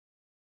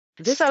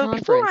This So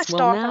before I conference will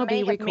start, I now be may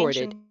have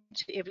recorded. mentioned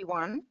to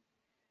everyone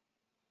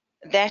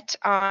that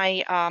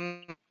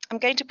I'm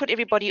going to put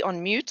everybody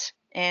on mute,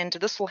 and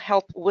this will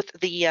help with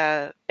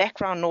the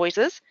background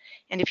noises.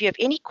 And if you have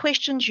any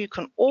questions, you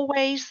can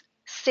always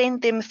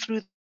send them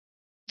through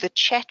the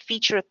chat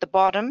feature at the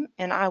bottom,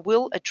 and I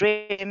will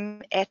address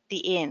them at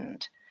the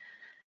end.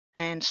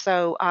 And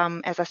so,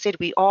 as I said,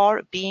 we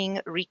are being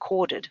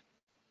recorded.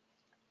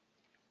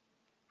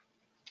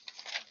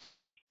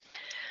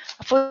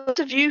 For those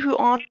of you who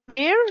aren't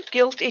here,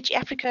 Giltedge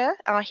Africa,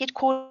 our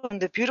headquarters in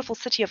the beautiful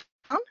city of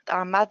Cape Town,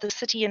 our mother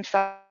city in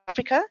South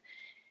Africa,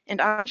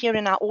 and I'm here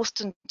in our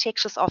Austin,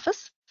 Texas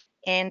office.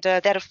 And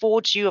that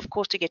affords you, of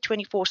course, to get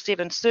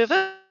 24/7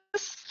 service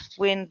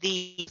when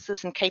the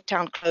offices in Cape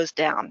Town close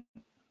down.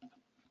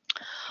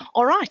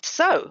 All right,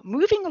 so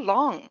moving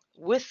along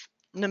with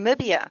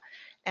Namibia.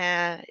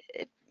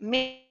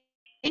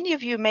 Many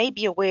of you may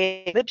be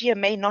aware Namibia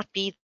may not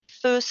be the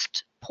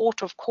first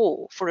port of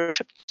call for a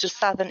trip to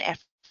Southern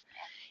Africa.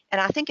 And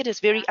I think it is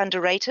very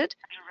underrated.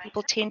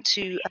 People tend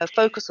to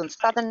focus on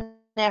Southern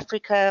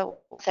Africa,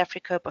 South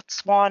Africa,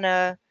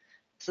 Botswana,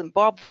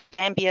 Zimbabwe,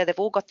 Zambia. They've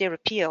all got their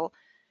appeal.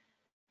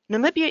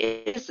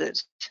 Namibia is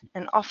it,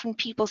 and often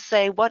people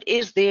say, what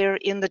is there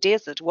in the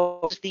desert?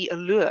 What is the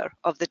allure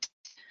of the desert?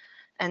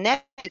 And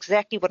that's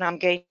exactly what I'm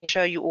going to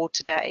show you all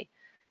today.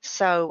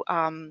 So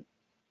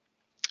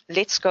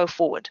let's go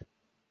forward.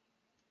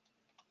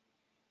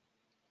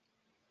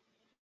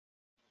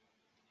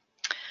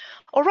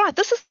 All right,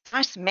 this is a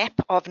nice map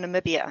of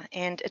Namibia,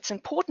 and it's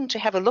important to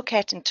have a look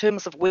at in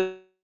terms of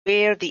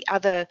where the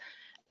other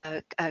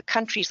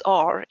countries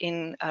are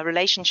in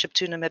relationship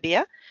to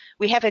Namibia.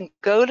 We have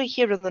Angola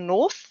here in the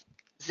north,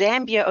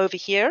 Zambia over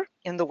here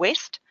in the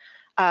west,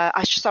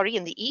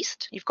 in the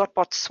east. You've got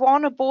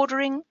Botswana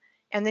bordering,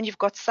 and then you've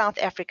got South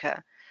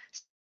Africa.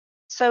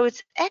 So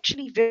it's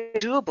actually very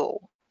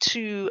doable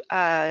to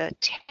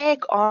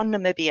tag on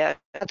Namibia,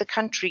 other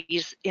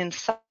countries in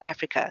South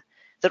Africa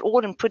that are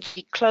all in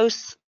pretty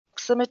close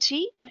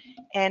proximity,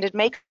 and it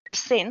makes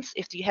sense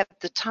if you have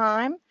the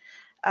time,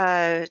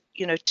 to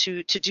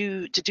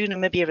do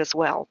Namibia as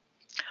well.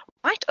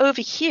 Right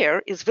over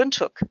here is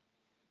Windhoek.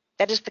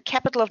 That is the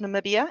capital of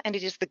Namibia, and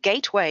it is the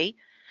gateway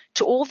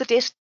to all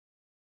the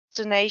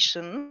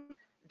destinations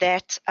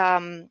that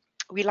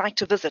we like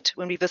to visit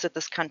when we visit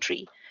this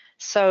country.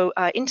 So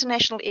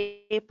International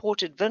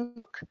Airport at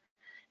Windhoek.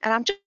 And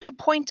I'm just going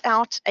to point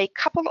out a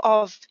couple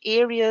of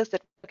areas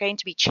that we're going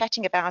to be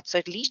chatting about, so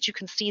at least you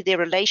can see their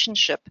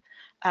relationship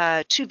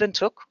to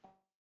Windhoek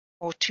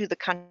or to the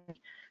country.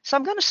 So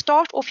I'm going to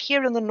start off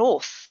here in the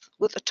north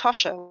with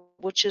Etosha,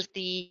 which is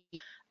the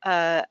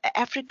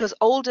Africa's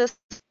oldest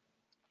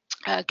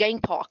game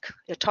park,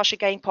 Etosha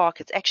Game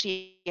Park. It's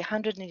actually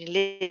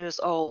 111 years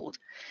old.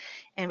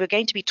 And we're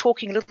going to be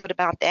talking a little bit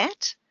about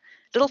that.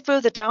 A little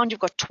further down, you've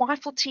got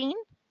Tweefontein,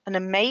 an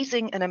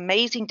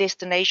amazing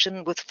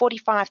destination with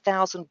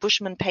 45,000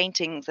 Bushman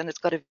paintings, and it's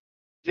got a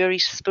very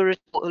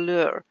spiritual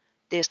allure.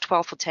 There's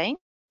Tweefontein.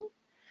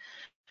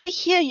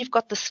 Here you've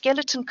got the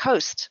Skeleton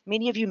Coast.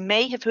 Many of you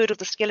may have heard of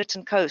the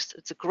Skeleton Coast.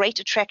 It's a great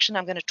attraction.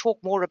 I'm going to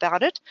talk more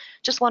about it.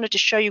 Just wanted to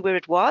show you where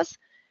it was.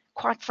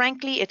 Quite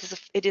frankly,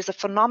 it is a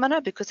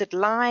phenomena because it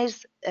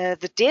lies,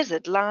 the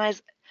desert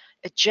lies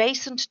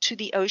adjacent to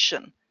the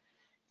ocean.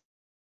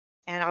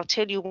 And I'll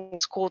tell you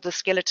what's called the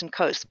Skeleton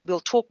Coast. We'll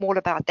talk more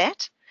about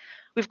that.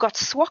 We've got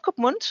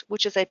Swakopmund,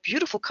 which is a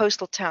beautiful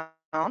coastal town,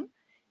 and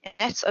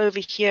that's over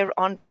here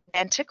on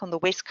Atlantic on the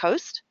west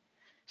coast.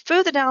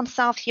 Further down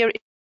south here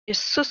is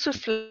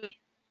Sossusvlei,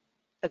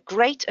 a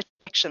great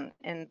attraction,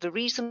 and the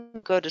reason we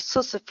go to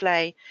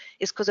Sossusvlei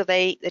is because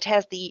it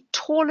has the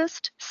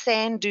tallest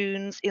sand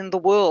dunes in the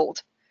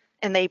world,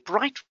 and they're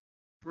bright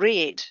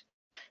red.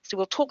 So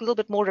we'll talk a little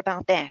bit more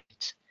about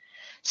that.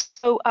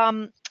 So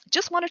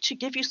just wanted to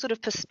give you sort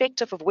of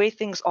perspective of where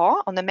things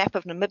are on the map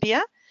of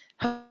Namibia.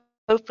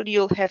 Hopefully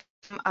you'll have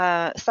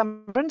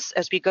some reference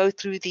as we go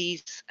through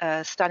these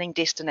stunning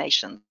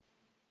destinations.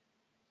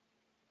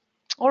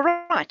 All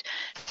right,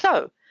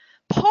 so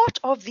part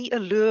of the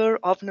allure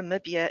of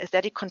Namibia is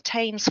that it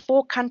contains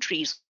 4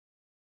 countries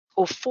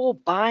or 4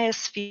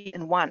 biospheres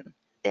in one.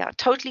 They are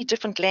totally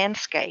different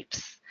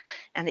landscapes,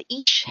 and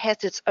each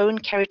has its own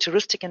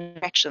characteristic and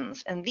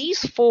attractions. And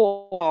these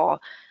 4 are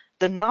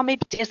the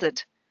Namib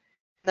Desert.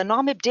 The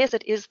Namib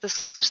Desert is the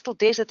coastal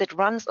desert that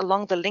runs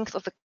along the length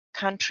of the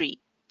country,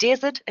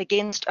 desert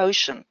against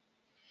ocean.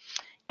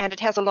 And it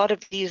has a lot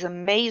of these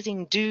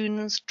amazing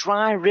dunes,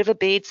 dry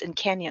riverbeds, and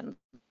canyons.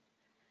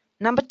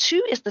 Number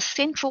 2 is the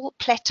Central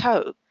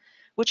Plateau,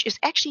 which is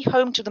actually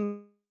home to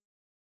the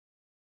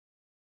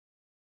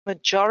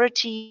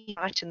majority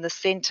right in the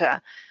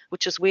center,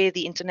 which is where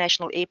the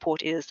international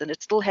airport is, and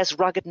it still has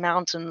rugged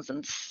mountains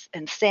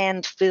and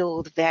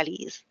sand-filled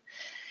valleys.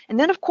 And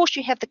then, of course,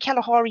 you have the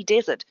Kalahari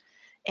Desert.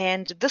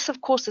 And this,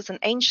 of course, is an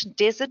ancient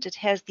desert. It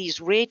has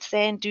these red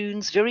sand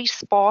dunes, very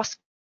sparse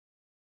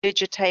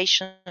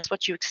vegetation. That's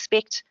what you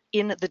expect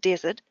in the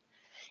desert.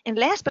 And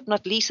last but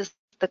not least is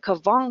the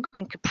Kavango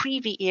and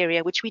Caprivi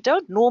area, which we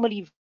don't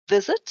normally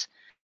visit,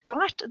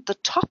 right at the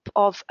top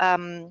of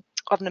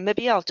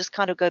Namibia. I'll just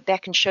kind of go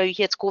back and show you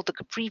here. It's called the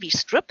Caprivi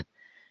Strip,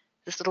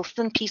 this little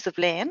thin piece of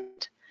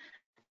land.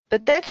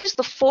 But that is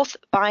the 4th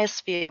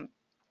biosphere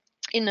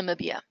in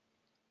Namibia.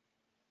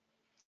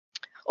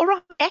 All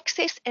right,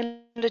 access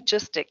and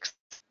logistics.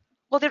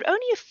 Well, there are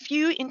only a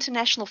few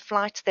international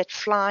flights that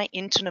fly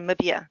into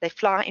Namibia. They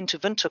fly into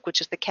Windhoek, which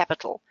is the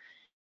capital.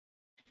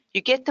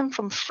 You get them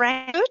from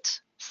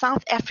Frankfurt,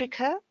 South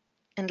Africa,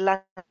 and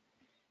London.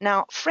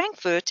 Now,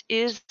 Frankfurt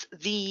is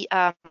the,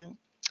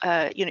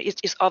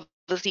 is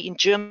obviously in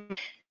Germany,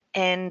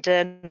 and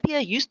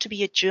Namibia used to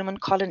be a German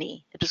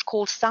colony. It was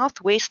called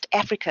Southwest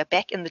Africa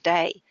back in the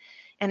day,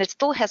 and it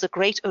still has a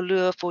great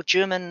allure for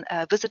German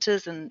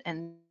visitors, and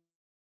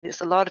there's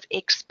a lot of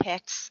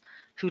expats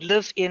who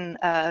live in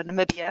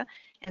Namibia,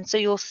 and so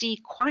you'll see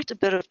quite a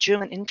bit of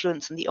German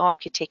influence in the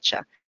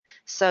architecture.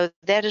 So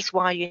that is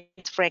why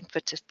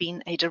Frankfurt has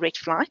been a direct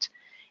flight.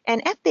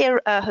 And at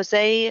their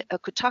Jose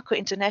Kutako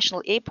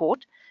International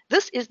Airport,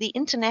 this is the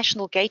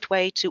international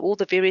gateway to all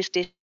the various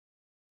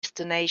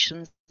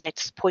destinations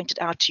that's pointed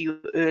out to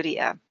you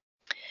earlier.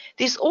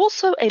 There's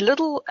also a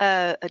little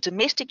a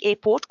domestic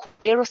airport,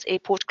 Eros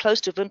Airport,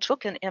 close to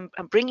Windhoek, and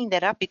I'm bringing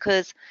that up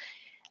because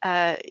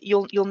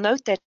you'll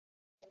note that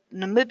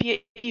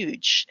Namibia is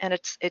huge, and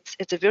it's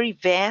a very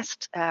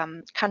vast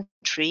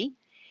country,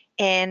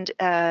 and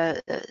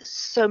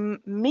so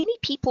many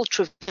people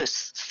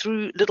traverse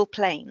through little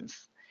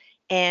planes,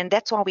 and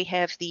that's why we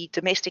have the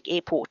domestic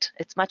airport.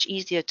 It's much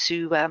easier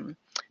to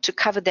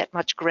cover that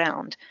much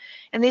ground.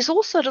 And there's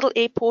also a little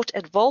airport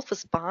at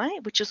Walvis Bay,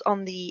 which is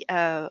on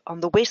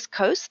the west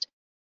coast,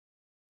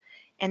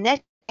 and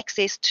that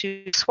access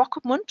to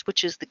Swakopmund,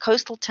 which is the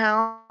coastal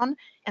town,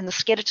 and the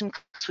Skeleton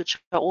Coast, which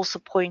are also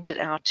pointed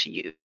out to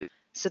you.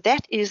 So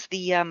that is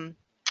the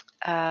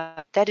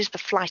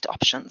flight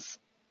options.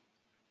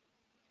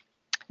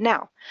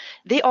 Now,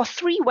 there are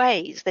 3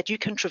 ways that you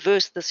can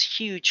traverse this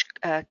huge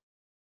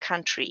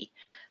country.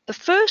 The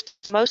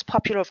first, most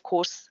popular, of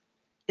course,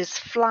 is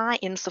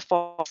fly-in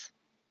safaris.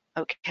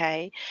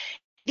 Okay,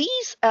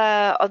 these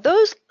are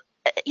those.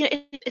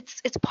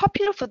 It's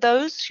popular for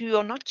those who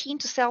are not keen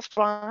to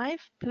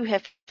self-drive, who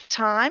have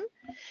time,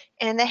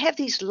 and they have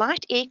these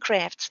light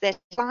aircrafts that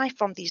fly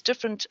from these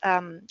different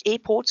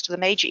airports to the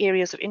major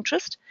areas of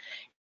interest.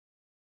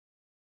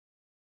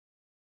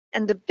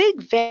 And the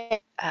big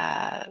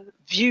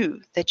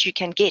view that you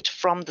can get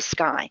from the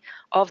sky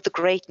of the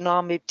Great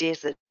Namib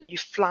Desert. You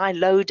fly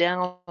low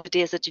down the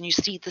desert and you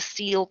see the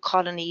seal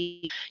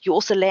colony. You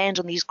also land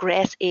on these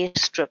grass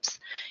airstrips.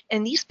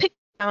 And these pictures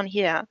down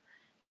here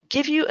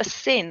give you a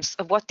sense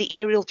of what the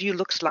aerial view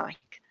looks like.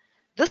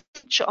 This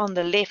picture on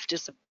the left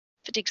is a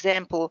perfect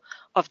example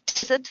of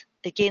desert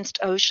against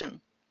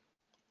ocean.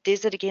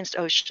 Desert against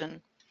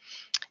ocean.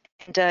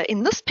 And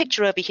in this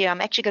picture over here,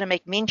 I'm actually going to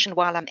make mention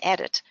while I'm at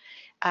it.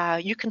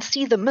 You can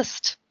see the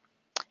mist.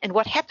 And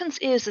what happens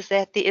is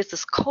that there is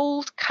this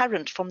cold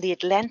current from the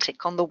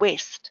Atlantic on the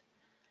west,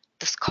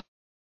 this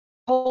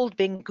cold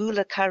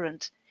Benguela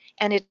current,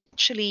 and it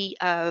actually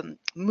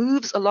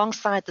moves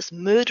alongside this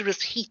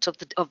murderous heat of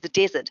the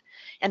desert,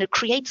 and it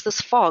creates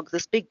this fog,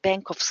 this big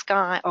bank of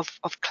sky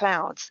of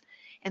clouds.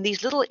 And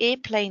these little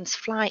airplanes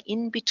fly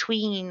in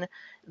between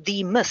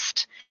the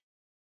mist,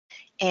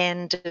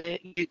 and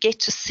you get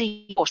to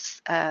see, of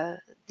course, the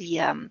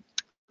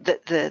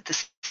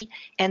sea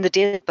and the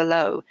desert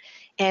below.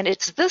 And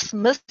it's this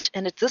mist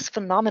and it's this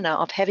phenomena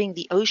of having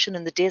the ocean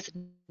and the desert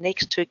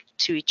next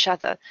to each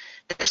other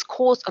that has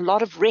caused a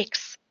lot of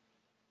wrecks.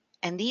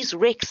 And these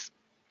wrecks,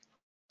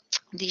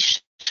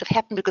 these have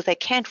happened because they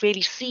can't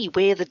really see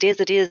where the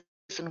desert is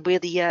and where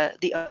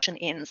the ocean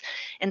ends.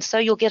 And so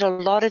you'll get a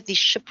lot of these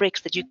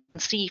shipwrecks that you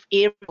can see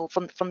aerial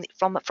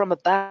from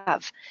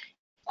above.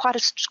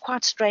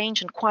 Quite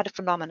strange and quite a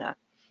phenomena.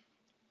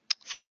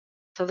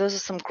 So those are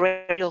some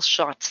great real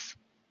shots.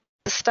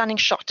 A stunning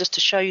shot just to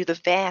show you the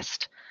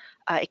vast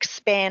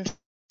expanse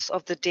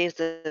of the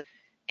desert.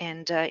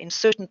 And in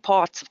certain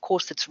parts, of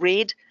course, it's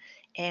red,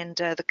 and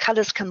the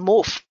colors can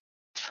morph,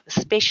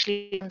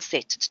 especially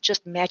sunset. It's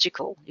just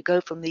magical. You go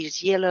from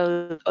these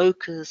yellow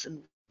ochres,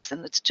 and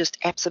it's just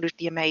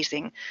absolutely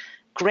amazing.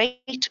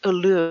 Great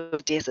allure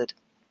of desert.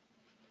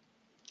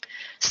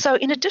 So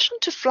in addition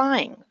to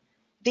flying,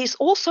 there's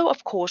also,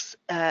 of course,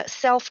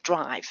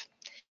 self-drive.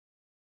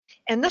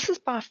 And this is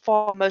by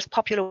far the most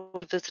popular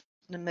visit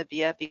in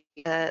Namibia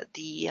because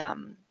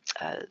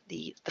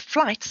the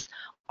flights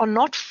are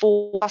not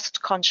for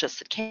cost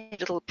conscious. It can be a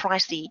little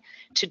pricey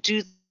to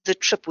do the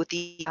trip with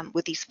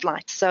these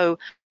flights. So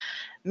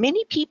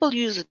many people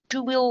use a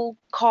 2-wheel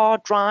car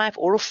drive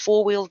or a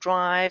 4-wheel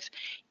drive,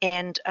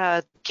 and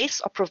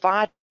guests are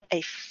provided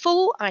a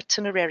full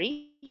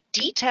itinerary,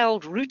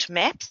 detailed route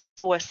maps,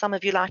 or as some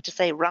of you like to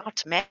say,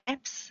 route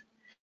maps,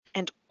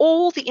 and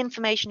all the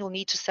information you'll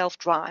need to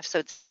self-drive. So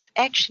it's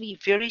actually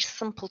very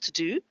simple to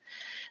do.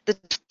 The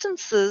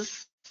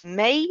distances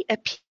may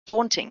appear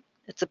daunting.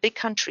 It's a big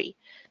country,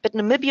 but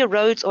Namibia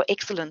roads are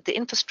excellent. The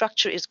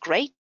infrastructure is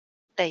great.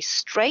 They're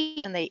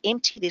straight and they're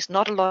empty. There's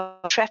not a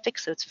lot of traffic,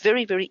 so it's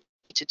very, very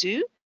easy to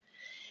do.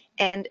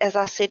 and, as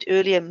I said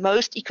earlier,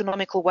 most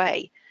economical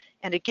way.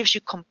 And it gives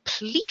you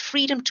complete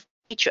freedom to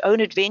create your own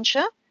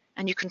adventure,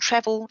 and you can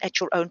travel at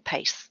your own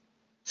pace.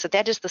 So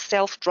that is the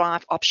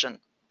self-drive option.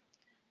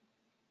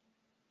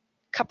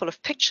 Couple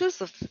of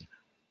pictures of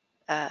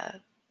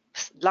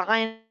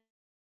lion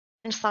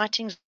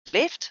sightings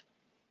left.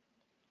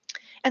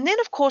 And then,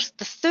 of course,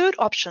 the third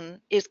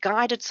option is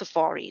guided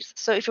safaris.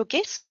 So if your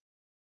guests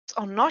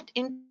are not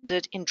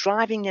interested in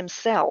driving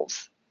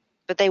themselves,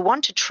 but they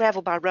want to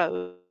travel by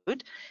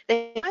road,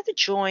 they either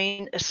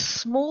join a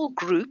small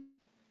group,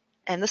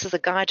 and this is a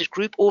guided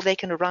group, or they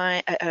can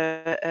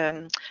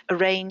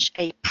arrange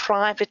a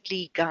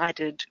privately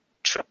guided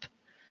trip.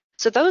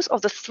 So those are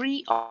the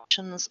three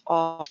options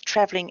of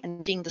traveling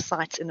and seeing the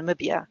sights in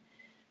Namibia: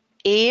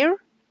 air,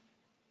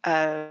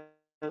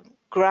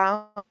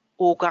 ground,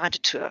 or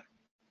guided tour.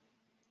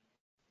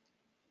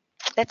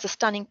 That's a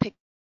stunning picture.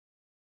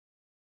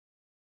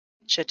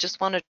 Just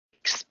want to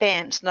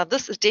expand. Now,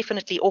 this is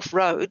definitely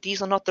off-road.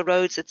 These are not the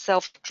roads that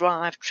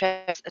self-drive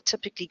tracks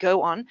typically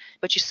go on,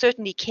 but you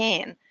certainly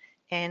can.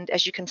 And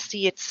as you can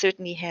see, it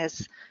certainly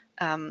has,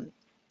 an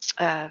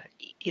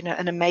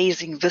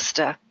amazing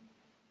vista.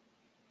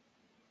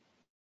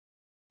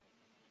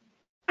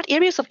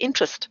 Areas of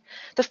interest.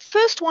 The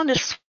first one is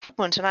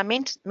Swakopmund, and I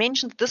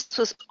mentioned this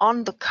was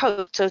on the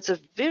coast, so it's a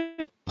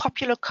very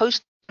popular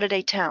coast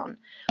holiday town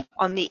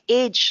on the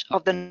edge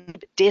of the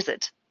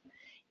desert.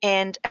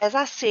 And as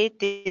I said,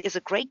 there is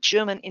a great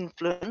German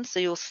influence, so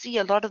you'll see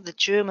a lot of the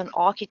German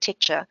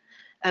architecture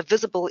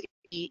visible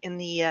in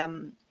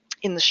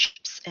the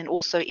shops and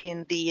also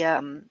in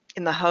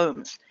the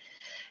homes.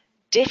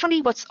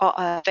 Definitely what's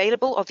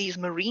available are these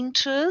marine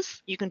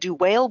tours. You can do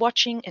whale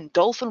watching and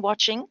dolphin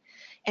watching.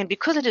 And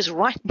because it is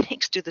right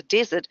next to the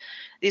desert,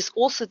 there's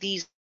also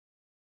these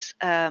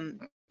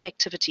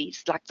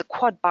activities like the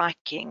quad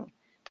biking,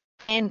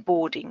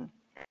 sandboarding,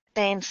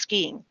 sand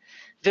skiing,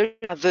 very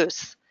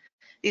diverse.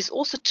 There's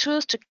also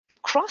tours to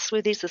cross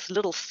where there's this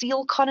little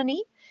seal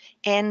colony,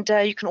 and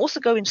you can also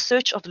go in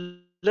search of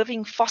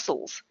living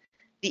fossils.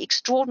 The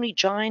extraordinary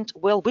giant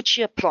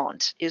welwitschia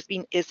plant is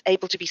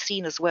able to be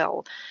seen as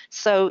well.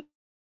 So,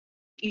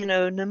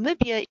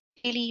 Namibia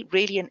is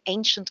really an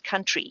ancient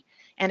country,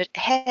 and it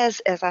has,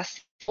 as I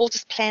said,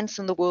 oldest plants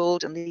in the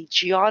world, and the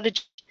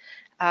geology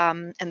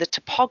and the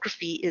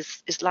topography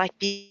is like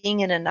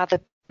being in another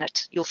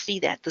planet. You'll see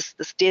that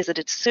this desert,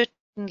 it's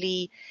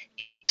certainly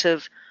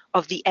indicative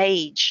of the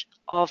age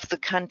of the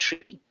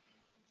country.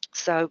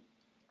 So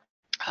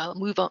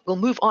we'll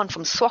move on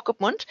from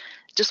Swakopmund.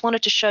 Just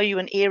wanted to show you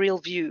an aerial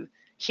view.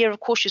 Here, of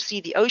course, you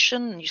see the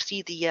ocean, and you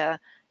see the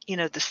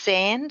the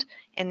sand,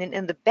 and then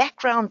in the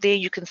background there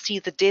you can see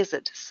the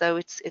desert. So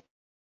it's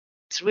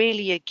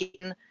really,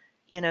 again,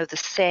 the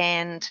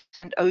sand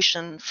and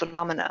ocean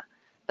phenomena.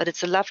 But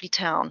it's a lovely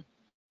town,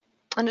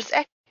 and it's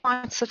actually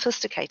quite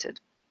sophisticated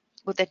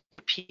with that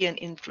European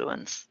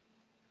influence.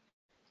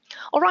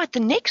 All right, the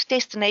next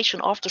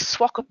destination after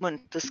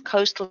Swakopmund, this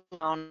coastal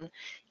town,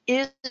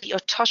 is the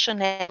Etosha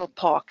National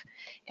Park.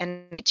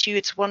 And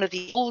it's one of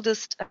the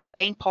oldest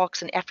game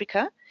parks in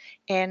Africa.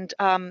 And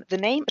the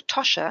name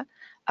Etosha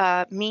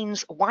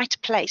means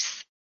white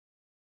place.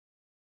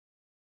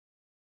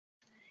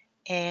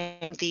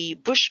 And the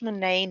Bushman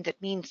name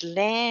that means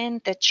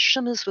land that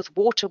shimmers with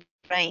water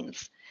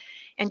rains.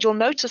 And you'll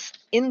notice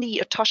in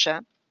the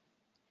Etosha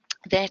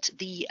that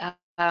the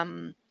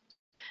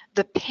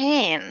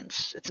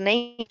Pans, it's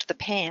named the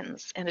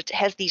Pans, and it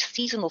has these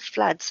seasonal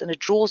floods, and it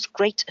draws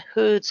great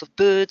herds of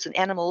birds and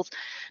animals.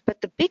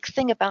 But the big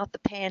thing about the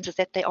Pans is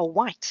that they are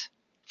white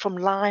from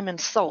lime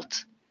and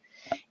salt.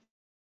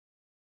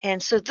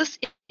 And so this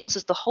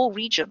is the whole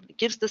region. It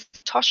gives this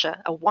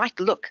Etosha a white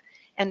look,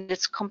 and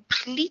it's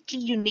completely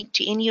unique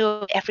to any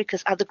of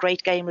Africa's other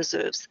great game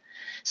reserves.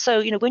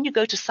 So, when you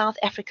go to South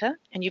Africa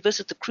and you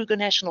visit the Kruger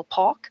National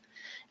Park,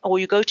 or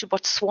you go to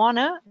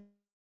Botswana,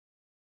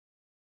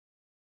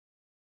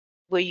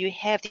 where you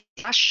have the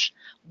lush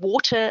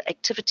water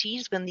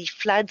activities when the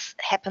floods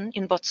happen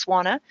in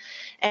Botswana.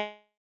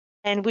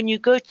 And when you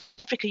go to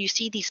Africa, you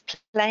see these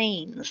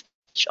plains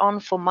on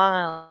for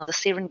miles, the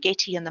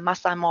Serengeti and the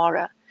Masai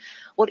Mara.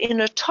 Well, in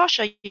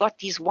Etosha, you've got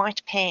these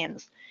white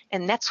pans,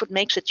 and that's what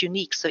makes it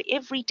unique. So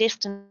every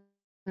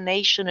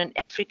destination in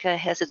Africa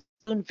has its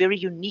own very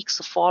unique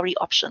safari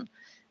option.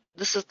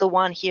 This is the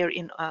one here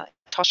in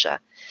Etosha.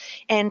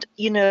 And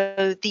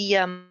the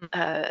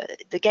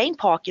game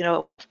park,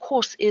 of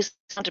course, is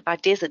surrounded by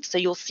desert. So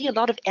you'll see a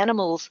lot of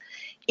animals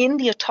in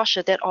the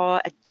Etosha that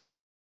are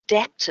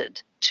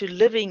adapted to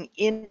living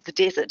in the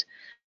desert.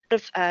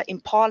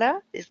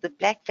 Impala is the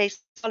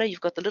black-faced impala.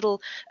 You've got the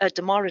little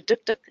Damara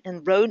dik-dik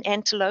and roan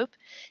antelope.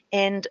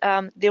 And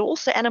there are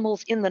also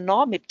animals in the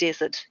Namib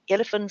desert,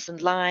 elephants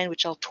and lion,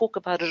 which I'll talk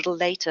about a little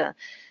later,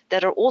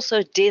 that are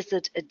also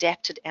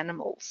desert-adapted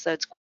animals. So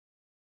it's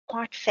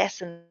quite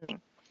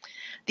fascinating.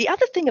 The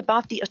other thing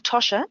about the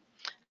Etosha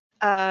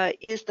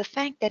is the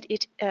fact that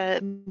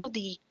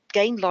the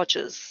game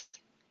lodges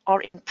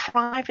are in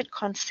private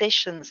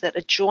concessions that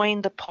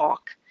adjoin the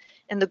park.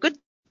 And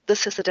the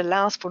this is it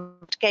allows for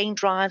game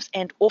drives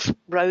and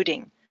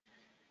off-roading.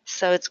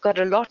 So it's got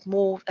a lot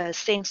more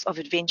sense of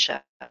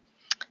adventure.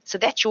 So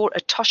that's your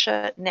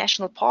Etosha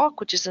National Park,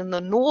 which is in the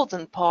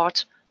northern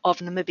part of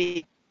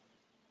Namibia.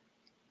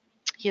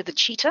 Here the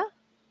cheetah.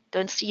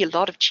 Don't see a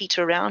lot of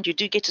cheetah around. You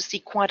do get to see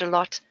quite a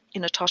lot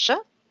in Etosha.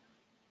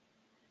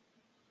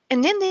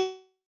 And then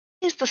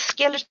there's the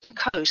Skeleton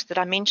Coast that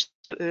I mentioned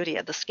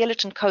earlier, the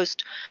Skeleton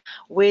Coast,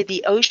 where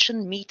the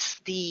ocean meets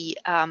the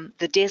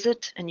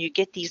desert, and you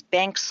get these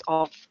banks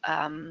of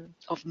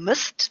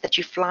mist that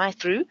you fly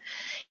through.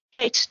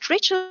 It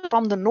stretches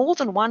from the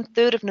northern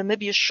 1/3 of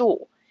Namibia's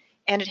shore,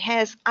 and it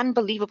has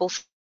unbelievable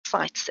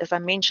sights, as I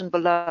mentioned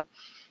below.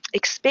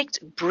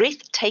 Expect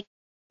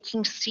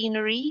breathtaking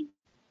scenery,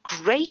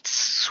 great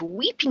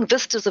sweeping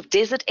vistas of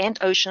desert and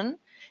ocean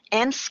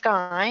and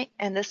sky,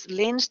 and this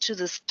lends to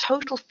this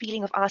total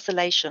feeling of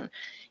isolation.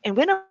 And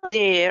when I'm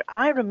there,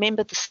 I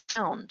remember the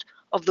sound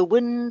of the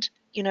wind,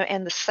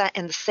 and the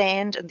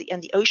sand and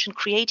the ocean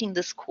creating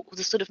this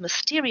sort of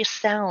mysterious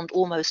sound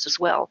almost as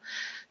well.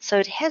 So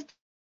it has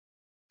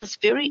this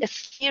very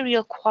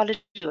ethereal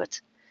quality to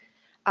it.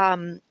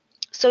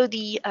 So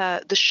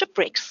the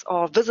shipwrecks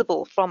are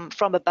visible from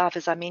above,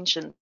 as I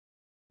mentioned,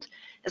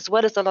 as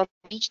well as a lot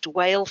of bleached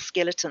whale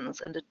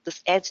skeletons, and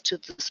this adds to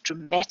this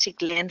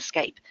dramatic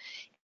landscape,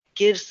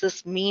 gives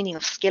this meaning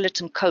of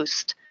Skeleton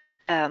Coast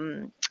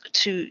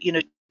to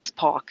this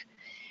park.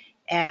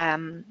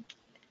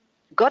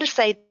 Got to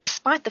say,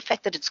 despite the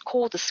fact that it's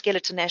called the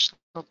Skeleton National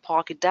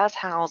Park, it does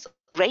house a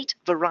great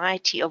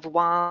variety of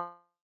wildlife.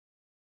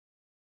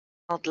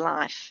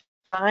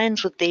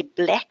 Lions with their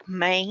black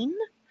mane,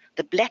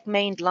 the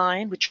black-maned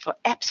lion, which are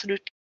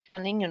absolutely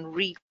cunning and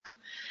regal.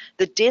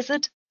 The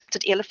desert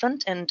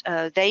elephant, and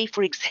they,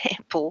 for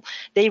example,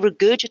 they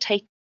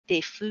regurgitate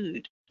their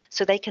food,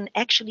 so they can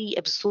actually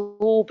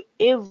absorb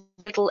every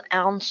little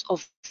ounce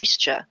of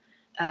moisture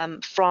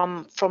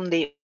from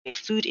their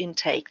food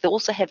intake. They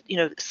also have,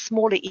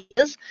 smaller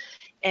ears,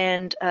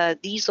 and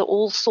these are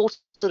all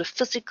sorts of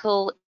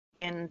physical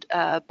and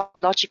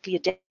biologically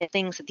adapted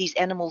things that these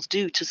animals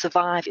do to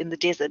survive in the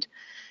desert.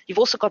 You've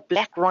also got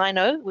black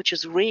rhino, which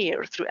is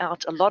rare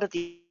throughout a lot of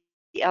the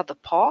other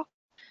park.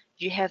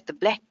 You have the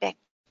black-backed,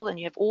 and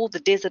you have all the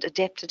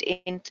desert-adapted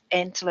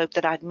antelope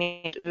that I'd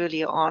mentioned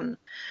earlier on.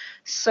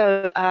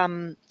 So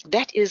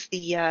that is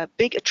the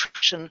big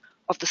attraction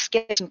of the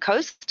Skeleton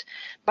Coast.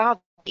 By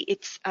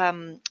its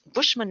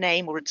Bushman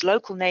name, or its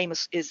local name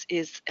is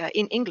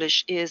in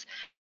English, is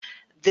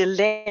the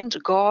land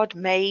God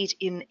made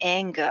in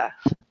anger.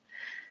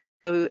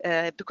 So,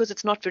 because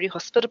it's not very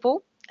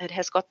hospitable, it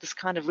has got this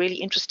kind of really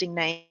interesting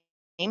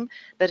name,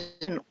 but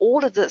in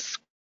all of this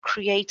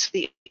creates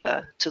the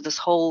to this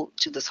whole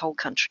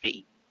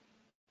country.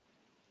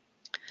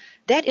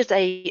 That is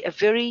a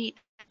very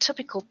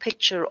typical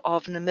picture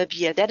of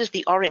Namibia. That is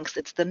the oryx.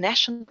 It's the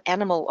national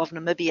animal of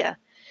Namibia.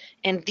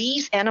 And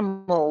these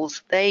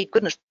animals, they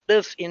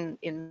live in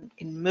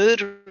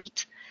murder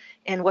heat.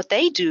 And what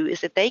they do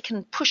is that they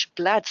can push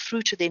blood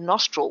through to their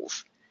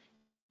nostrils,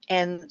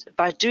 and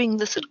by doing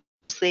this, it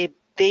cools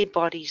their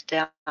bodies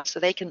down, so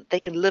they can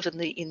live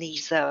in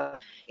these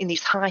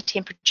high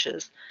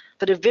temperatures.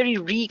 But a very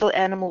regal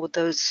animal with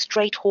those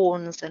straight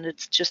horns, and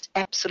it's just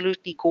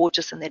absolutely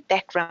gorgeous. And that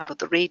background with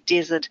the red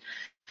desert,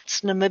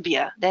 it's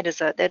Namibia. That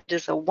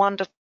is a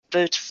wonderful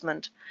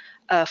advertisement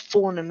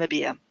for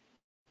Namibia.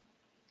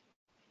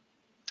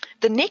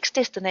 The next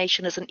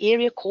destination is an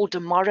area called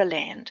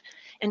Damaraland.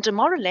 And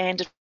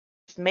Damaraland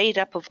is made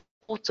up of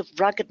sorts of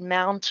rugged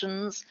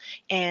mountains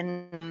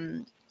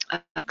and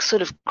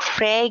sort of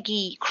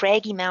craggy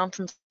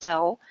mountains as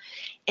well.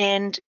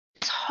 And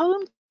it's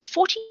home to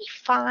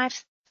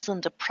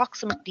 45,000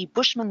 approximately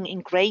Bushmen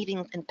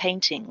engravings and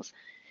paintings.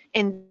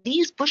 And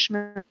these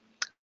Bushmen,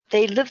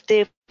 they lived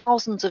there for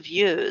thousands of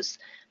years,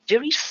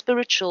 very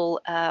spiritual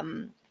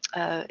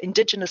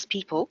indigenous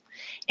people,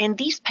 and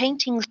these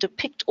paintings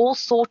depict all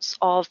sorts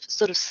of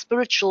sort of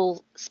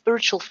spiritual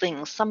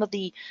things. Some of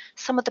the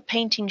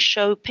paintings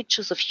show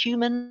pictures of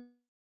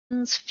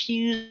humans,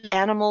 fused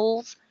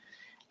animals.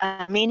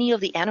 Many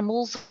of the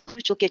animals,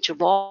 which you'll get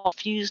giraffe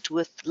fused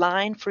with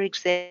lion, for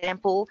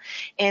example,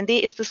 and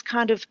there is this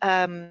kind of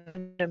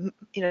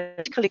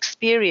mystical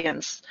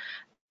experience,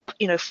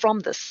 from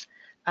this.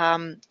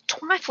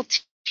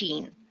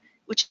 Twyfelteen,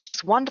 which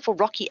is a wonderful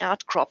rocky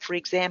outcrop, for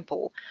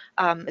example.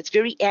 It's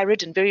very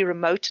arid and very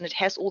remote, and it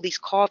has all these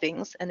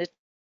carvings, and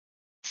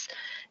it's,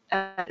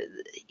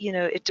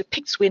 it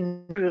depicts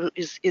when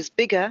is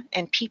bigger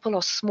and people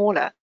are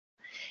smaller.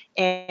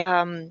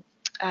 And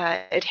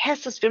it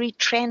has this very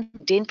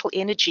transcendental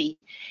energy,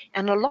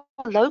 and a lot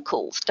of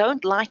locals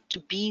don't like to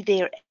be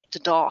there after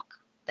dark.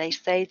 They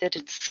say that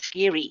it's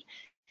scary.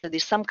 So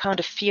there's some kind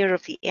of fear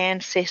of the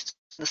ancestors,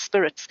 the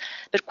spirits.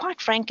 But quite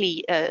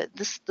frankly,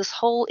 this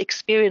whole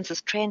experience,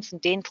 this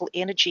transcendental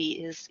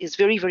energy, is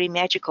very, very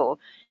magical.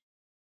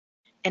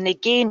 And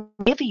again,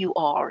 wherever you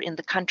are in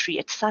the country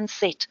at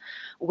sunset,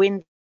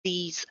 when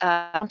these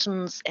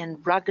mountains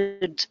and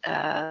rugged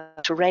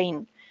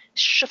terrain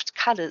shift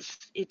colors,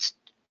 it's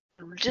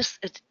just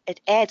it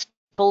adds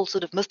whole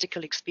sort of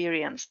mystical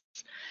experience.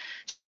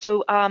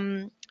 So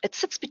it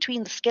sits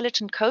between the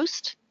Skeleton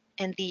Coast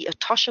and the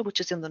Etosha, which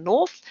is in the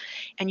north,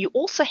 and you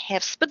also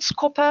have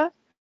Spitzkoppe,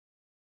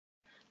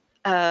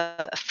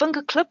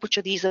 Finger Clip, which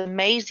are these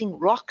amazing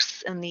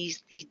rocks and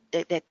these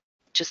that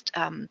just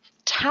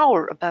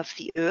tower above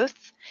the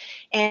earth.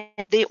 And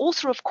they're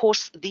also, of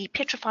course, the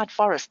petrified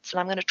forests, and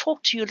I'm going to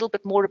talk to you a little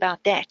bit more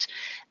about that.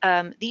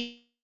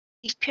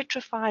 These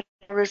petrified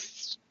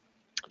forests,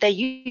 they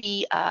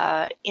usually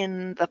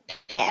in the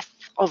path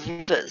of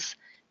rivers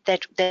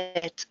that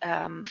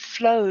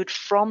flowed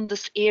from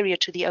this area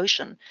to the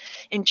ocean.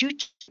 And due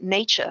to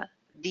nature,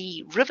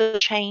 the river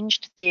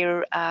changed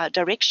their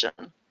direction.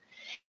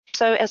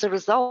 So as a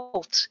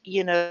result,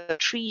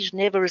 trees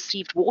never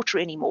received water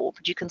anymore,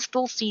 but you can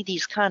still see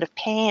these kind of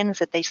pans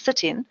that they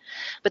sit in,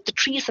 but the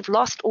trees have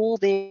lost all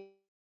their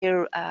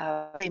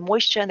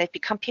moisture, and they've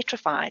become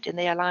petrified, and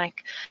they are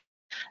like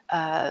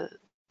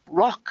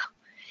rock.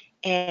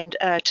 And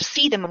to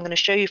see them, I'm going to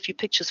show you a few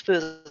pictures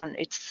further on.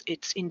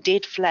 It's in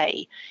dead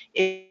flay.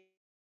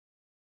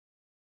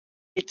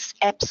 It's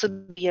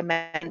absolutely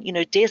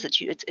amazing.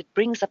 Desert. It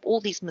brings up all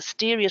these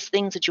mysterious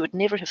things that you would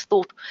never have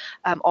thought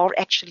are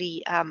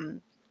actually, are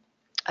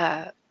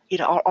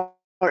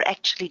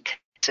actually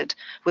connected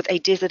with a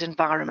desert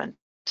environment.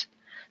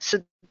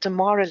 So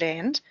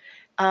Damaraland.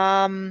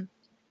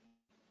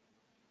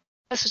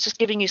 This is just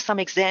giving you some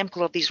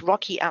example of these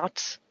rocky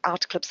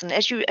outclips, and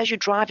as you're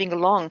driving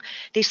along,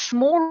 there's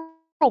smaller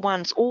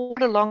ones all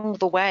along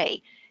the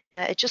way.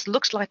 It just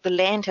looks like the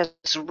land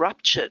has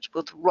ruptured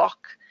with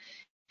rock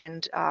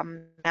and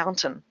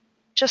mountain.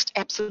 Just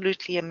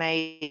absolutely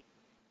amazing.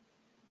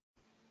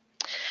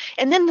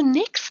 And then the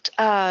next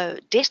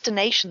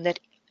destination that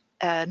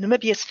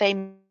Namibia is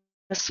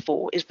famous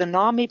for is the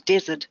Namib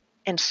Desert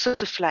and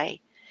Sirteflei.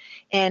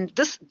 And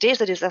this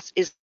desert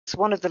is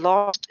one of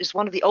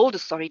the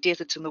oldest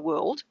deserts in the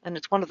world, and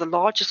it's one of the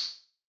largest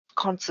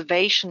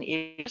conservation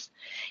areas.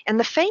 And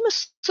the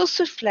famous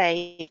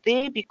Sirteflei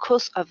there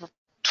because of the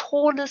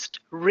tallest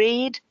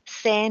red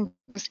sand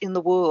dunes in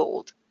the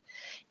world.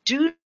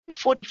 Dune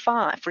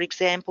 45, for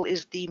example,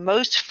 is the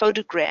most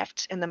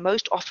photographed and the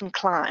most often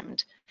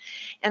climbed.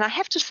 And I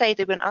have to say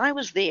that when I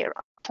was there,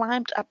 I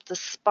climbed up the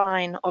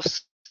spine of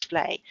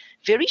Sirteflei,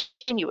 very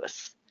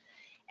strenuous.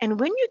 And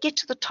when you get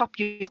to the top,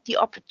 you get the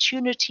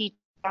opportunity to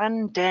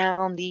run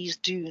down these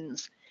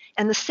dunes.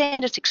 And the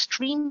sand is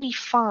extremely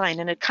fine,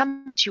 and it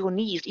comes to your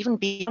knees, even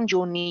beyond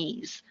your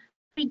knees.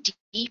 Very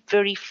deep,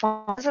 very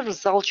fine. As a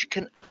result, you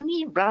can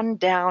only run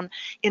down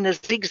in a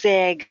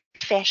zigzag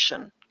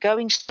fashion.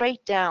 Going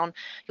straight down,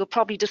 you'll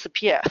probably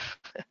disappear.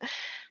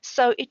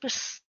 So it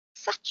was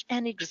such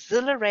an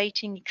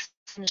exhilarating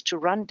experience to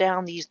run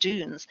down these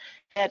dunes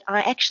that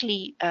I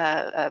actually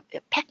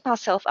packed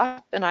myself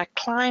up and I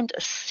climbed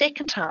a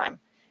second time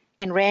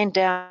and ran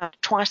down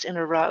twice in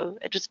a row.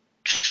 It was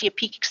truly a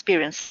peak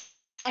experience.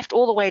 Left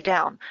all the way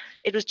down.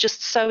 It was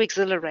just so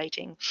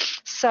exhilarating.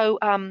 So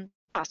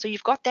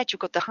you've got that. You've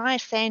got the high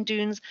sand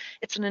dunes.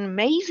 It's an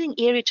amazing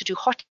area to do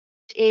hot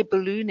air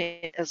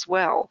ballooning as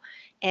well.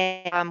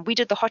 And we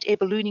did the hot air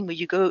ballooning where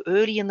you go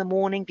early in the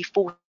morning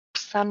before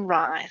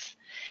sunrise.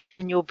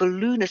 And your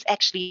balloon is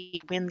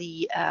actually when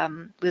the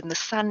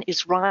sun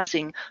is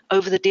rising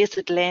over the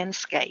desert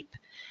landscape.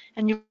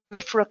 And you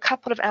for a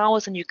couple of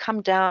hours, and you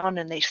come down,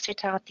 and they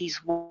set out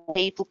these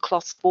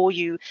tablecloths for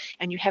you,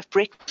 and you have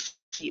breakfast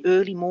the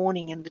early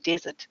morning in the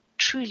desert.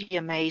 Truly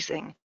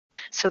amazing.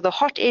 So the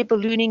hot air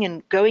ballooning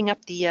and going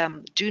up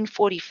the Dune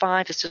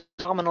 45 is just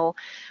phenomenal.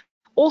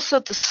 Also,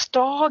 the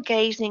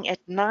stargazing at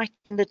night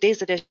in the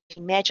desert, as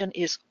you imagine,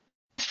 is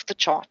off the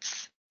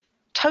charts.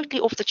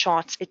 Totally off the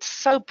charts. It's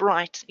so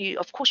bright.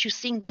 Of course, you're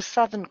seeing the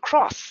Southern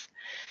Cross.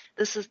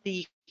 This is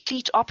the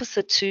complete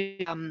opposite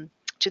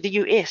to the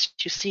US.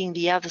 You're seeing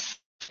the other side,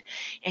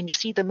 and you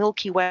see the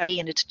Milky Way,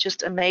 and it's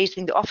just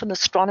amazing. There are often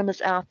astronomers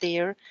out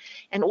there.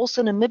 And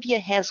also, Namibia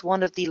has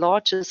one of the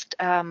largest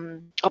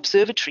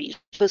observatories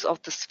because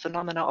of this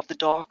phenomena of the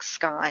dark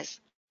skies.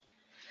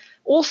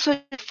 Also,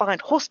 you find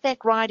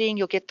horseback riding,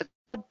 you'll get the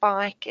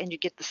bike, and you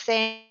get the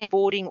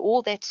sandboarding,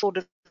 all that sort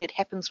of thing that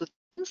happens with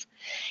things.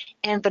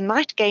 And the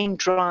night game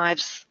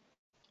drives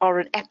are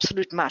an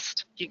absolute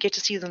must. You get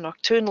to see the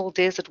nocturnal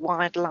desert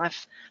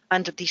wildlife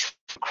under the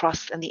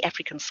cross and the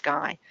African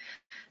sky.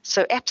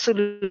 So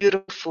absolutely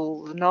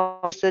beautiful, the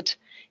desert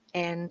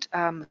and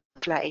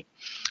play.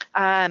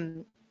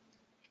 All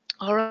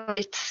right,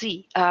 let's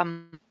see.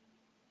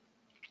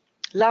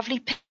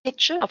 Lovely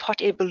picture of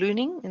hot air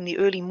ballooning in the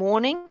early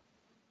morning.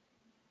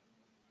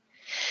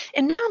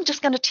 And now I'm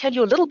just going to tell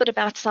you a little bit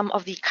about some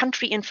of the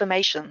country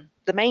information.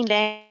 The main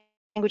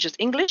language is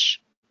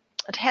English.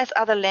 It has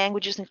other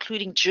languages,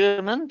 including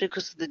German,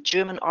 because of the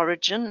German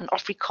origin, and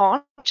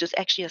Afrikaans, which is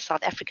actually a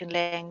South African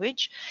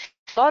language.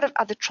 A lot of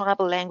other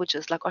tribal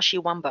languages like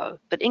Oshiwambo,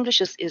 but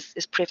English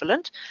is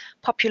prevalent.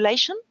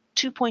 Population,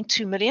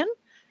 2.2 million.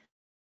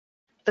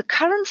 The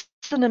currency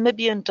is the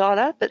Namibian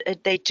dollar, but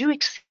they do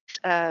accept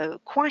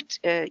quite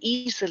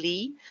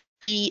easily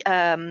the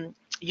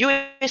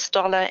US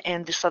dollar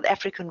and the South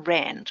African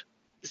rand,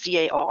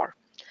 ZAR.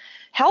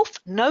 Health,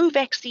 no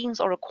vaccines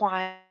are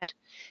required.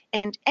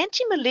 And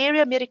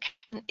anti-malaria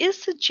medication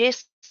is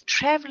suggested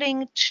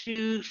traveling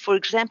to, for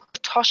example,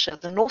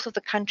 Tosha, the north of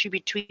the country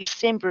between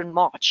December and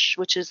March,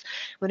 which is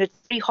when it's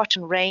very hot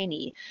and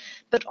rainy.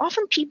 But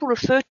often people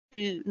refer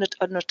to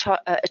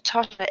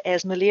Tosha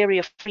as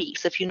malaria-free.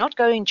 So if you're not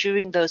going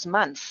during those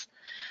months,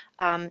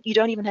 you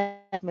don't even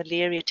have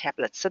malaria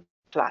tablets. So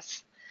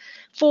plus.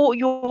 For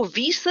your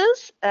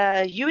visas,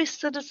 a U.S.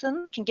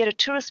 citizen can get a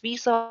tourist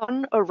visa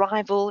on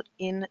arrival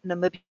in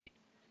Namibia.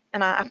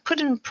 And I put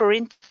in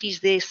parentheses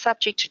there,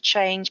 subject to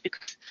change,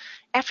 because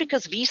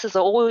Africa's visas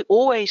are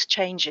always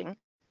changing.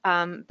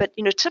 But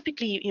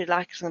typically,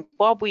 like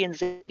Zimbabwe and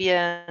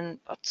Zambia and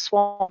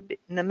Botswana,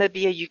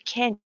 Namibia, you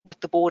can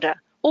get the border.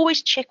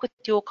 Always check with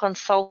your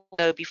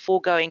consultant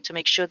before going to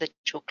make sure that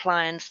your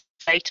client's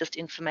latest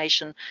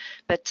information.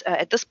 But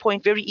at this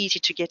point, very easy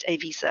to get a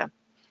visa.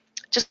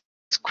 Just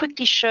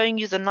quickly showing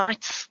you the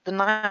night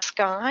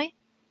sky,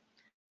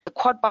 the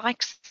quad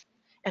bikes,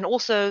 and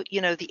also,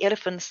 the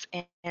elephants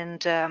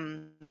and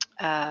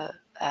the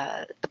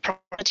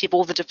property of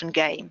all the different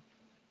game.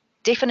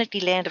 Definitely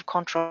land of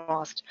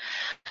contrast.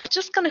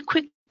 Just going to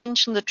quickly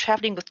mention the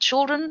traveling with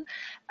children.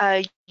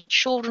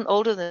 Children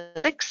older than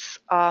 6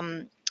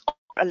 are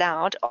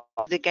allowed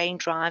on the game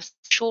drives.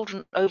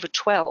 Children over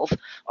 12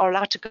 are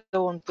allowed to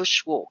go on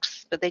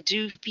bushwalks, but they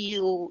do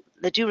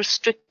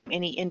restrict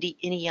any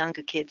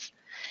younger kids.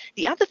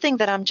 The other thing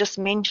that I'm just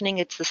mentioning,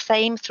 it's the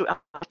same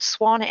throughout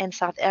Botswana and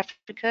South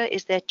Africa,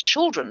 is that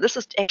children, this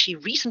is actually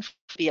recent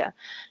here,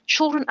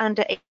 children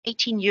under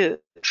 18 years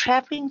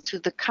traveling through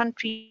the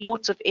country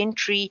ports of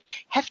entry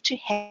have to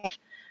have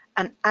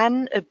an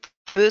unapproved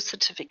birth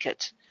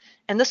certificate.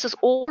 And this is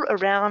all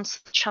around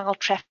child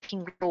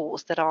trafficking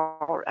laws that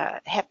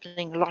are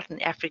happening a lot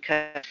in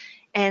Africa.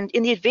 And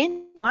in the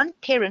event one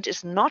parent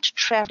is not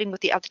traveling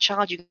with the other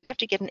child, you have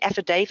to get an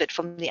affidavit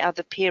from the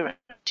other parent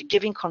to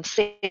giving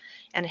consent,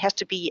 and it has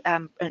to be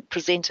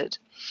presented.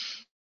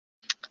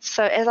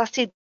 So as I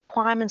said,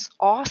 requirements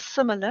are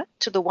similar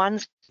to the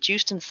ones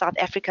introduced in South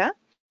Africa,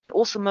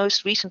 also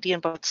most recently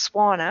in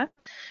Botswana.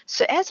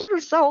 So as a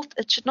result,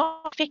 it should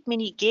not affect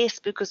many guests,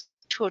 because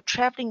who are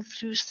traveling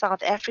through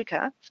South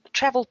Africa,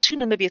 travel to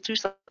Namibia through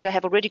South Africa,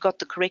 have already got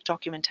the correct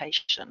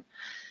documentation. I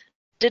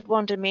did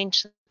want to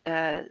mention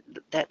that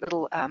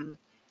little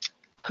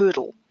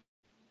hurdle.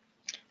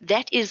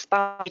 That is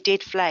by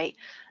dead flay.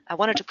 I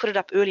wanted to put it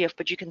up earlier,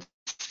 but you can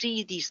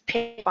see these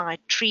by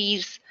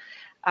trees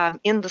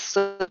in the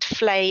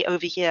flay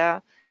over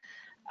here.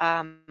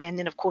 And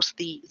then, of course,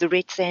 the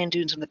red sand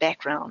dunes in the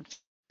background.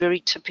 Very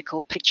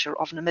typical picture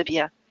of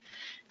Namibia.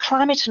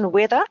 Climate and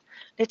weather.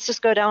 Let's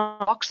just go down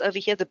the box over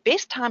here. The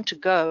best time to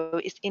go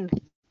is in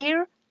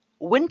their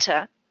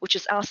winter, which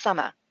is our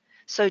summer.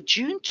 So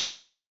June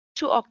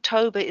to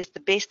October is the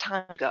best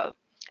time to go.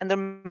 And the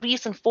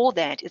reason for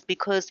that is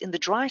because in the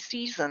dry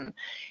season,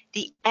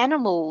 the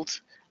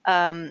animals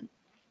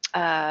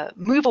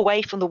move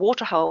away from the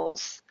water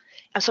holes.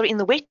 In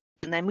the wet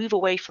season, they move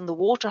away from the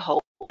water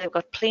hole. They've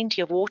got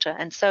plenty of water.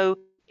 And so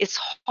it's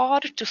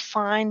harder to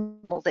find,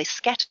 well, they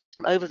scatter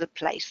all over the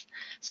place.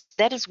 So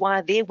that is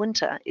why their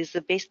winter is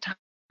the best time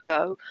to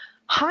go.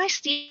 High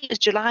season is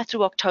July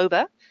through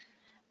October.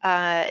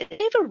 It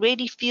never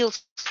really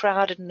feels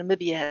crowded in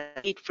Namibia,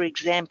 for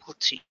example,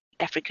 to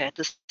Africa at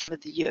this time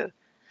of the year.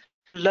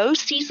 Low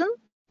season,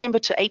 September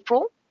to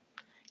April,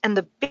 and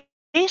the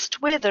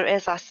best weather,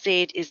 as I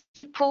said, is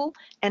April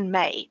and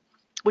May,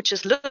 which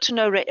is little to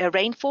no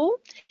rainfall,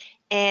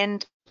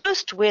 and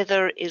worst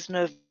weather is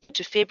November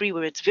to February,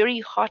 where it's very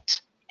hot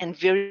and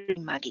very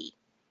muggy.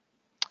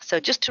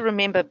 So just to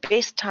remember,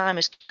 best time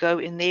is to go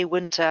in their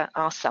winter,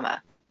 our summer.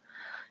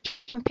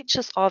 Some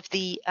pictures of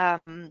the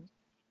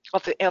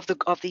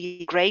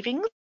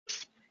engravings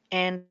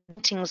and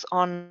paintings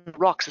on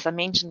rocks. As I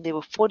mentioned, there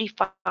were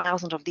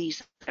 45,000 of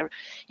these. They're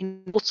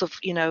in sorts of,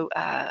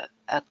 a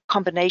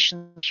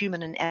combination of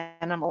human and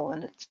animal,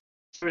 and it's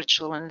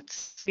spiritual, and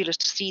it's fabulous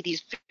to see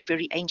these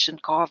very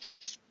ancient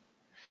carvings.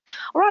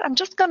 All right, I'm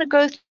just going to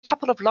go through a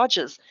couple of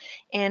lodges,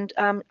 and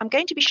I'm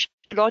going to be showing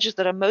lodges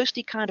that are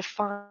mostly kind of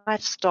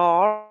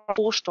 5-star,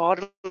 4-star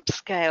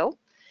scale,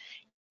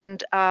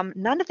 and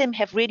none of them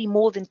have really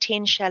more than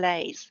 10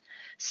 chalets.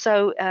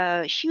 So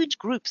huge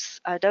groups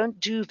don't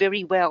do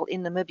very well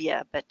in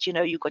Namibia, but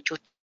you've got your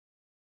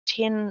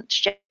 10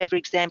 chalets, for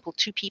example,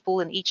 2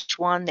 people in each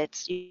one.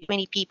 That's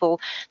 20 people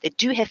that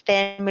do have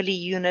family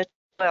unit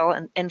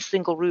and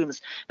single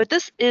rooms. But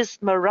this is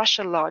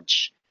Marusha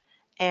Lodge,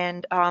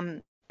 and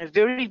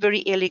very,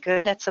 very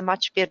elegant. That's a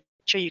much better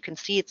picture. You can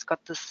see it's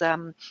got this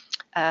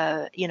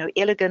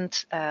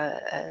elegant,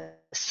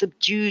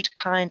 subdued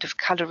kind of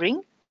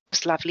coloring.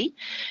 It's lovely.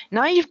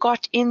 Now you've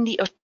got in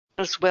the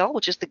as well,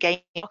 which is the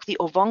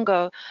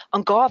Ongava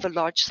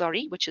Lodge,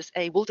 which is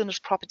a wilderness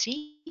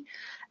property.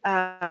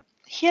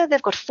 Here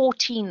they've got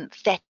 14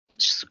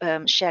 thatched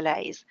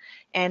chalets,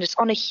 and it's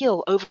on a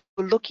hill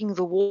overlooking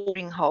the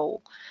watering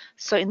hole.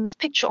 So in the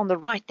picture on the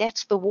right,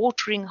 that's the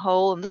watering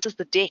hole, and this is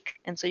the deck.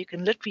 And so you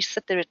can literally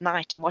sit there at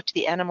night and watch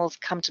the animals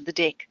come to the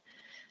deck.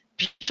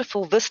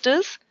 Beautiful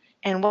vistas,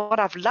 And what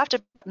I've loved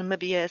about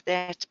Namibia is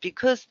that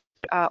because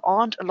there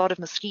aren't a lot of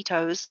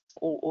mosquitoes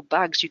or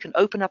bugs, you can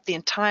open up the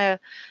entire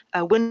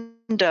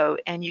window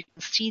and you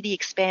can see the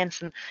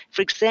expanse. And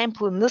for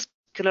example, in this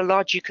particular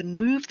lodge, you can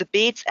move the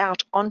beds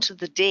out onto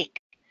the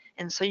deck.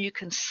 And so you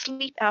can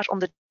sleep out on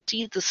the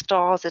see the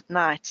stars at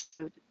night.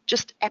 So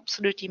just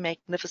absolutely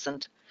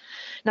magnificent.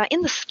 Now,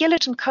 in the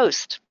Skeleton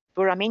Coast,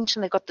 where I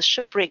mentioned they've got the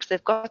shipwrecks,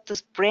 they've got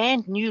this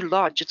brand new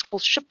lodge. It's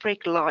called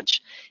Shipwreck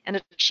Lodge, and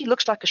it actually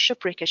looks like a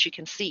shipwreck, as you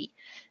can see.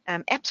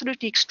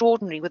 Absolutely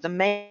extraordinary, with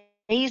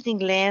amazing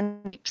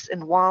landscapes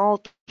and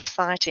wild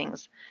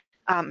sightings.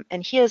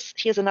 And here's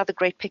another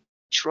great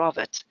picture of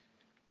it.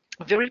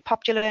 Very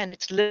popular, and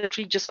it's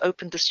literally just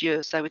opened this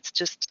year, so it's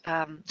just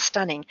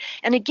stunning.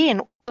 And again,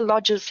 all the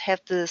lodges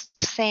have the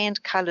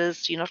sand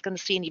colors. You're not going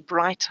to see any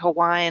bright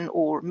Hawaiian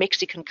or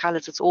Mexican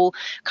colors. It's all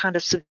kind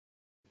of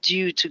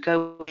subdued to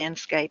go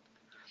landscape.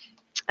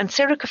 And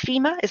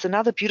Serikafima is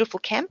another beautiful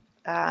camp,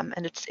 and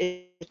it's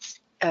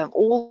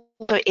also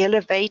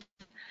elevated,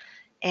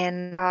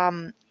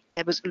 and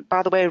it was,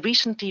 by the way,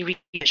 recently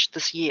refurbished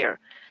this year.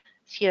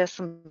 Here are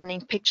some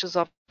pictures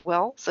of,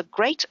 well, so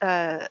great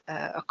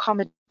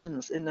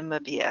accommodations in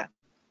Namibia.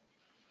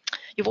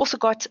 You've also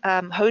got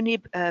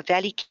Honib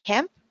Valley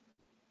Camp,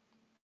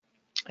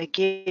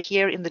 again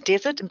here in the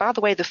desert. And by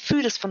the way, the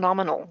food is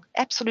phenomenal,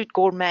 absolute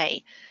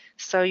gourmet.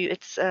 So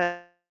it's and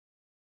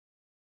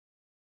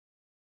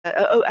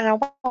I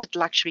want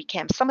luxury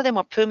camps. Some of them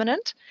are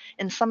permanent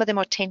and some of them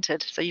are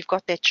tented, so you've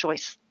got that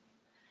choice.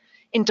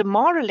 In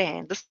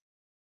Damaraland, this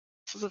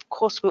is of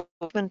course where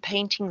urban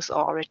paintings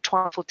are at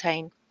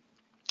Twaalfontein.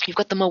 You've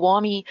got the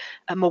Mawani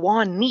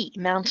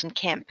Mountain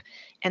Camp,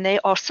 and they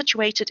are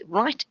situated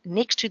right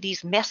next to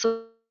these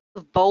massive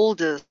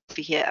boulders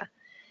over here.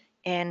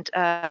 And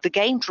the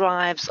game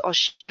drives are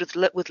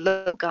with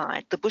local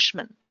guide, the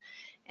Bushmen.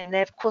 And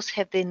they, of course,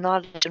 have their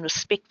knowledge and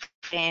respect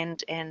for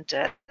land and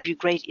give you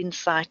great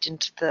insight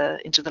into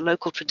the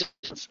local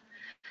traditions.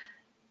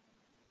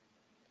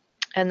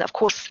 And, of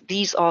course,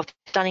 these are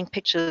stunning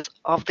pictures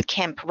of the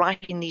camp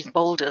right in these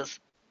boulders.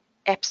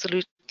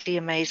 Absolutely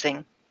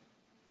amazing.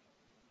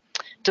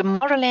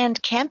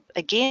 Damaraland Camp,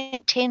 again,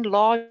 10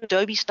 large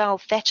adobe-style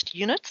thatched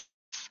units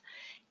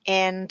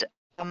and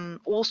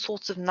all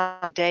sorts of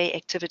night-day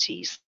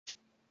activities.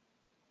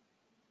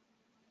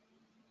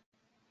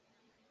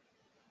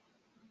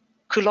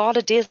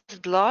 Kulala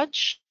Desert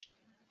Lodge,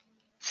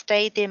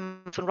 stayed there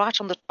right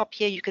on the top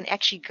here. You can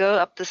actually go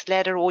up this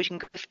ladder, or you can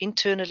go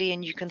internally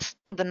and you can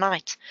spend the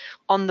night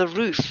on the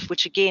roof,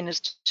 which again is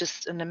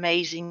just an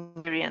amazing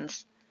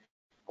experience.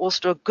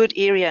 Also a good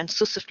area in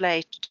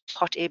Sossusvlei to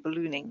hot air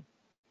ballooning.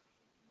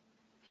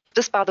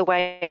 This, by the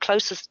way,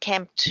 closest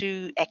camp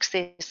to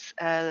access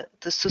the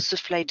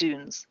Sossusvlei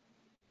dunes.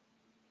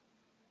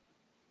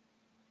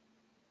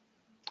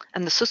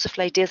 And the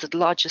Sossusvlei Desert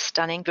Lodge is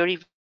stunning, very,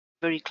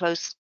 very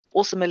close.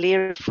 Also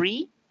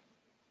malaria-free.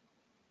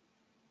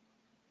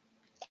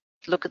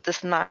 Look at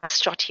this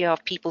nice shot here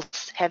of people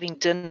having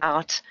dinner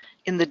out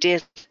in the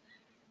desert.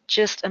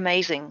 Just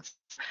amazing.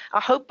 I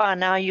hope by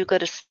now you got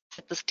to see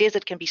that this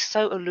desert can be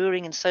so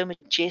alluring and so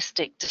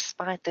majestic,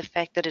 despite the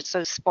fact that it's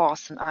so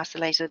sparse and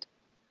isolated.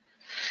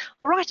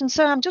 All right, and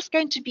so I'm just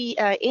going to be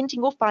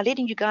ending off by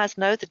letting you guys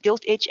know that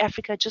Giltedge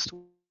Africa just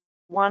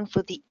won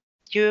for the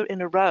year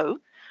in a row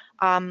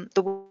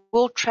the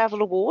World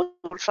Travel Award,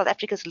 South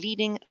Africa's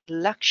leading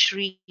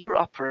luxury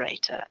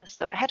operator.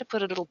 So I had to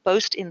put a little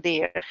boast in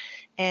there,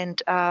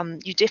 and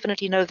you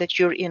definitely know that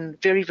you're in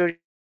very, very,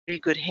 very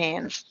good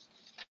hands.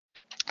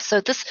 So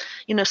this,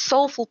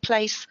 soulful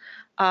place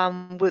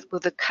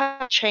with a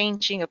color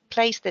changing, a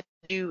place that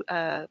you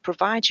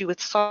provide you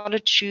with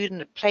solitude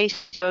and a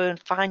place to go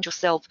and find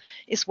yourself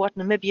is what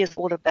Namibia is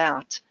all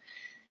about.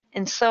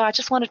 And so I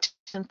just wanted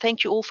to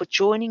thank you all for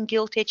joining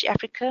Giltedge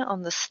Africa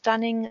on the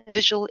stunning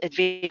visual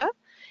adventure.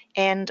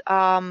 And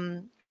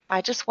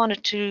I just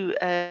wanted to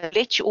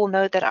let you all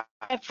know that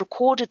I've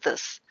recorded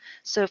this.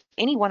 So if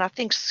anyone, I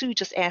think Sue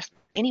just asked,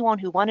 anyone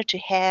who wanted to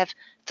have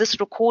this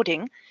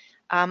recording,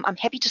 I'm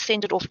happy to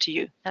send it off to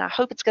you. And I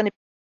hope it's going to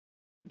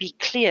be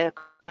clear,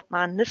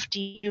 my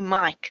nifty new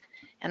mic,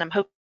 and I'm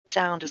hoping the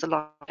sound is a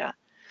lot better.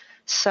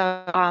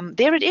 So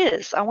there it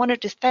is. I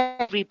wanted to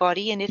thank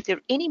everybody, and if there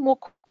are any more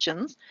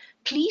questions,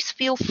 please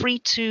feel free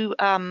to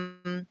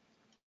put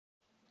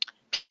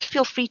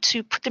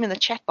them in the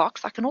chat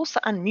box. I can also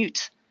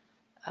unmute.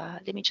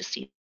 Let me just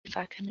see if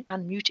I can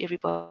unmute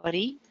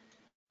everybody.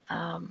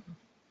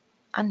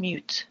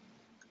 Unmute.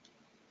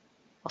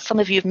 Well, some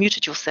of you have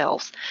muted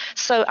yourselves.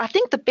 So I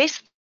think the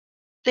best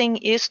thing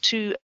is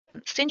to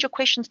send your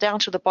questions down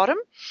to the bottom,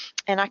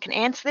 and I can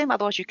answer them.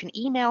 Otherwise, you can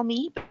email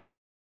me.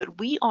 But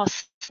we are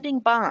sitting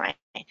by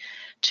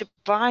to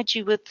provide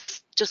you with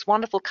just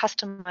wonderful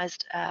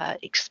customized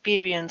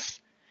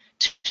experience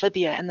to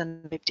Namibia and the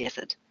Namib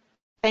Desert.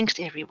 Thanks,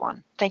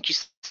 everyone. Thank you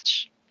so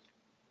much.